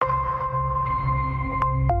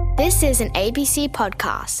This is an ABC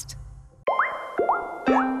podcast.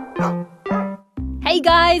 Hey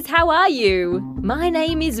guys, how are you? My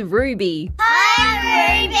name is Ruby.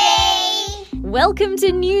 Hi, Ruby! Welcome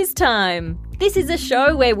to News Time. This is a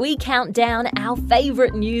show where we count down our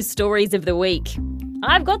favourite news stories of the week.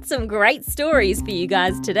 I've got some great stories for you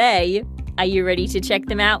guys today. Are you ready to check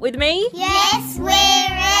them out with me? Yes, we're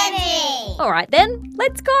ready! All right then,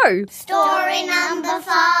 let's go. Story number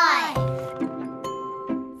 5.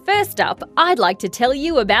 First up, I'd like to tell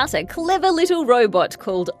you about a clever little robot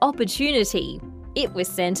called Opportunity. It was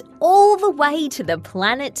sent all the way to the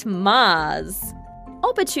planet Mars.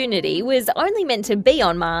 Opportunity was only meant to be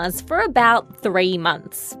on Mars for about 3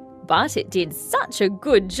 months. But it did such a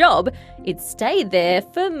good job, it stayed there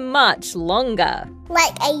for much longer.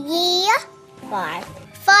 Like a year?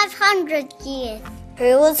 500 years.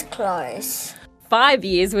 Who was close? 5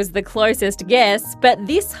 years was the closest guess, but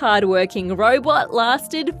this hard-working robot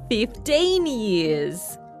lasted 15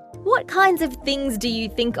 years. What kinds of things do you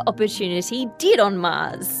think Opportunity did on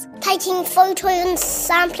Mars? Taking photos and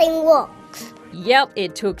sampling rocks. Yep,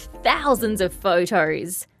 it took thousands of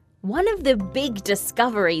photos. One of the big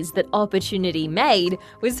discoveries that Opportunity made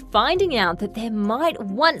was finding out that there might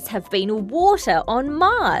once have been water on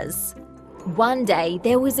Mars. One day,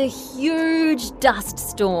 there was a huge dust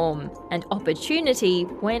storm, and Opportunity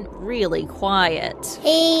went really quiet.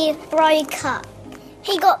 He broke up.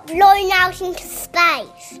 He got blown out into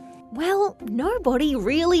space. Well, nobody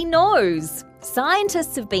really knows.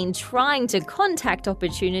 Scientists have been trying to contact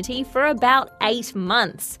Opportunity for about 8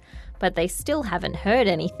 months, but they still haven't heard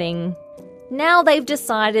anything. Now they've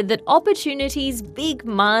decided that Opportunity's big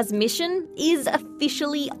Mars mission is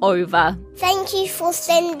officially over. Thank you for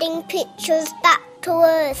sending pictures back to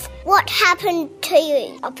Earth. What happened to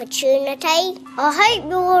you, Opportunity? I hope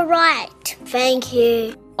you're all right. Thank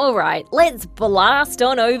you. All right, let's blast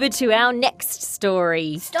on over to our next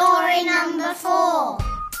story. Story number 4.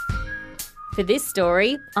 For this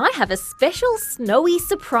story, I have a special snowy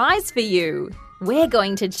surprise for you. We're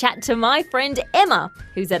going to chat to my friend Emma,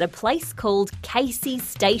 who's at a place called Casey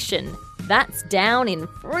Station. That's down in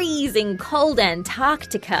freezing cold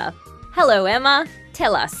Antarctica. Hello, Emma.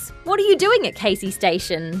 Tell us, what are you doing at Casey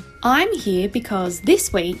Station? I'm here because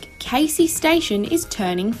this week, Casey Station is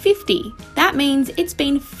turning 50. That means it's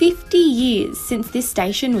been 50 years since this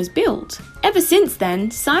station was built. Ever since then,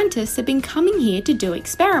 scientists have been coming here to do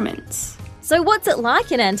experiments. So what's it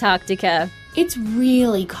like in Antarctica? It's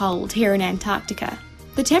really cold here in Antarctica.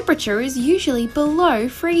 The temperature is usually below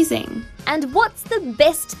freezing. And what's the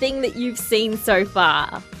best thing that you've seen so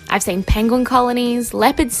far? I've seen penguin colonies,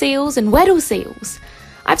 leopard seals and Weddell seals.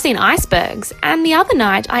 I've seen icebergs, and the other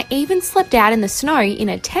night I even slept out in the snow in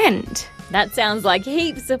a tent. That sounds like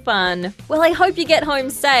heaps of fun. Well, I hope you get home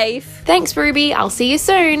safe. Thanks, Ruby. I'll see you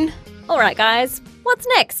soon. All right, guys. What's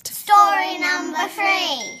next? Story number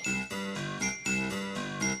 3.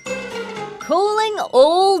 Calling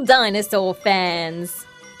all dinosaur fans.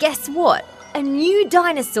 Guess what? A new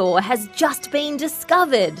dinosaur has just been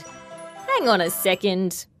discovered. Hang on a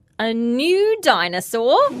second. A new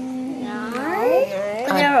dinosaur? No.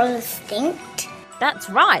 They're all extinct. That's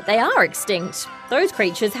right, they are extinct. Those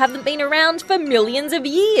creatures haven't been around for millions of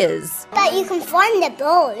years. But you can find their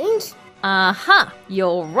bones. Aha,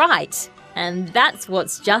 you're right. And that's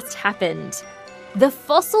what's just happened. The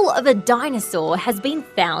fossil of a dinosaur has been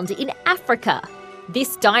found in Africa.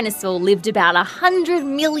 This dinosaur lived about 100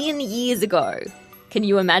 million years ago. Can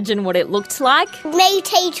you imagine what it looked like?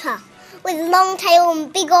 Meat-eater with long tail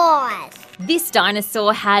and big eyes. This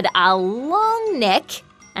dinosaur had a long neck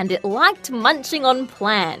and it liked munching on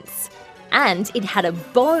plants. And it had a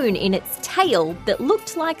bone in its tail that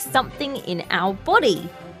looked like something in our body.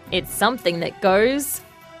 It's something that goes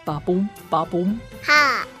bubble, bubble.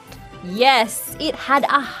 Heart. Yes, it had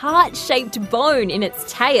a heart-shaped bone in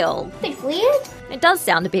its tail. Bit weird. It does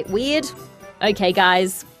sound a bit weird. Okay,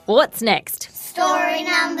 guys, what's next? Story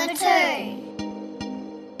number 2.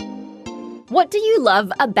 What do you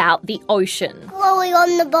love about the ocean? Going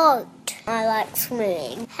on the boat. I like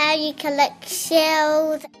swimming. How you collect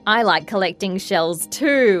shells. I like collecting shells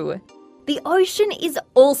too. The ocean is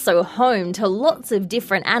also home to lots of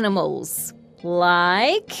different animals.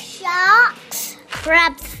 Like... Sharks.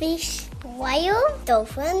 Crabfish. Whales.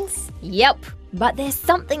 Dolphins. Yep, but there's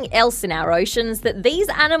something else in our oceans that these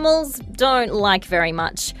animals don't like very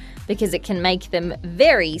much because it can make them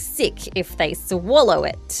very sick if they swallow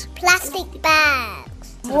it. Plastic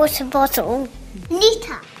bags. Water bottle.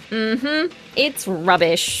 Litter. It's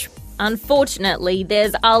rubbish. Unfortunately,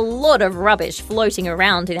 there's a lot of rubbish floating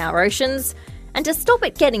around in our oceans, and to stop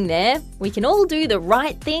it getting there, we can all do the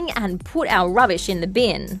right thing and put our rubbish in the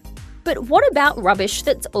bin. But what about rubbish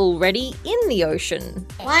that's already in the ocean?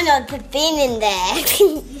 Why not the bin in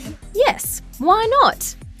there? Yes, why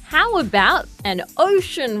not? How about an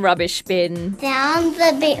ocean rubbish bin? Sounds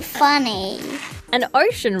a bit funny. An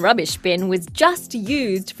ocean rubbish bin was just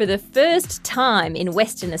used for the first time in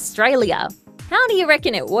Western Australia. How do you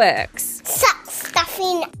reckon it works? Suck stuff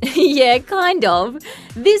in. Yeah, kind of.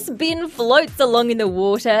 This bin floats along in the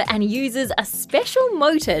water and uses a special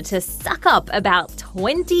motor to suck up about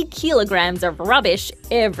 20 kilograms of rubbish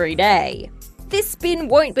every day. This bin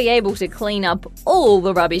won't be able to clean up all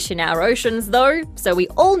the rubbish in our oceans though, so we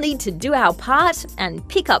all need to do our part and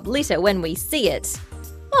pick up litter when we see it.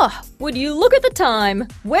 Oh, would you look at the time?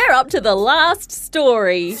 We're up to the last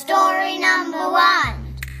story. Story number 1.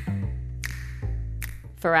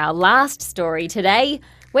 For our last story today,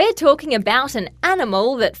 we're talking about an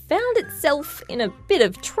animal that found itself in a bit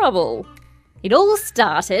of trouble. It all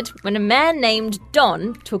started when a man named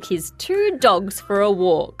Don took his 2 dogs for a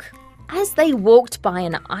walk. As they walked by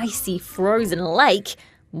an icy frozen lake,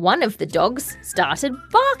 one of the dogs started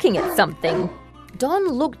barking at something. Don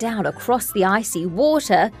looked out across the icy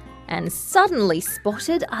water and suddenly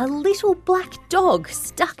spotted a little black dog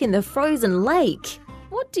stuck in the frozen lake.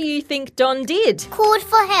 What do you think Don did? Called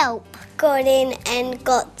for help. Got in and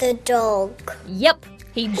got the dog. Yep,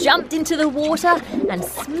 he jumped into the water and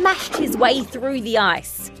smashed his way through the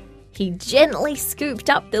ice. He gently scooped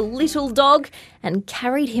up the little dog and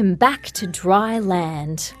carried him back to dry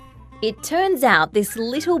land. It turns out this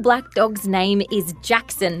little black dog's name is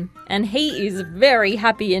Jackson, and he is very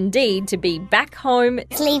happy indeed to be back home.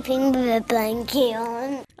 Sleeping with a blanket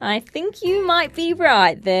on. I think you might be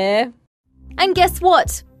right there. And guess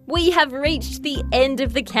what? We have reached the end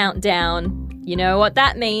of the countdown. You know what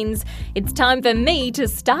that means. It's time for me to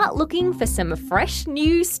start looking for some fresh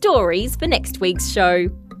new stories for next week's show.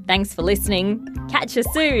 Thanks for listening. Catch you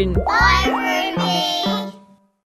soon. Bye, Ruby.